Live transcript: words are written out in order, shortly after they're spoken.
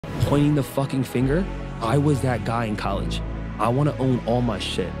pointing the fucking finger, I was that guy in college. I want to own all my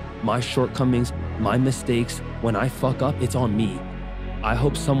shit, my shortcomings, my mistakes. When I fuck up, it's on me. I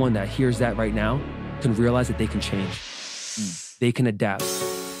hope someone that hears that right now can realize that they can change. They can adapt.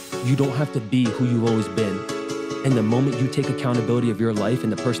 You don't have to be who you've always been. And the moment you take accountability of your life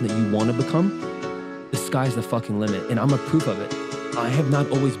and the person that you want to become, the sky's the fucking limit. And I'm a proof of it. I have not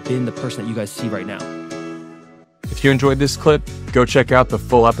always been the person that you guys see right now. If you enjoyed this clip, go check out the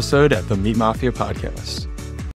full episode at the Meat Mafia podcast.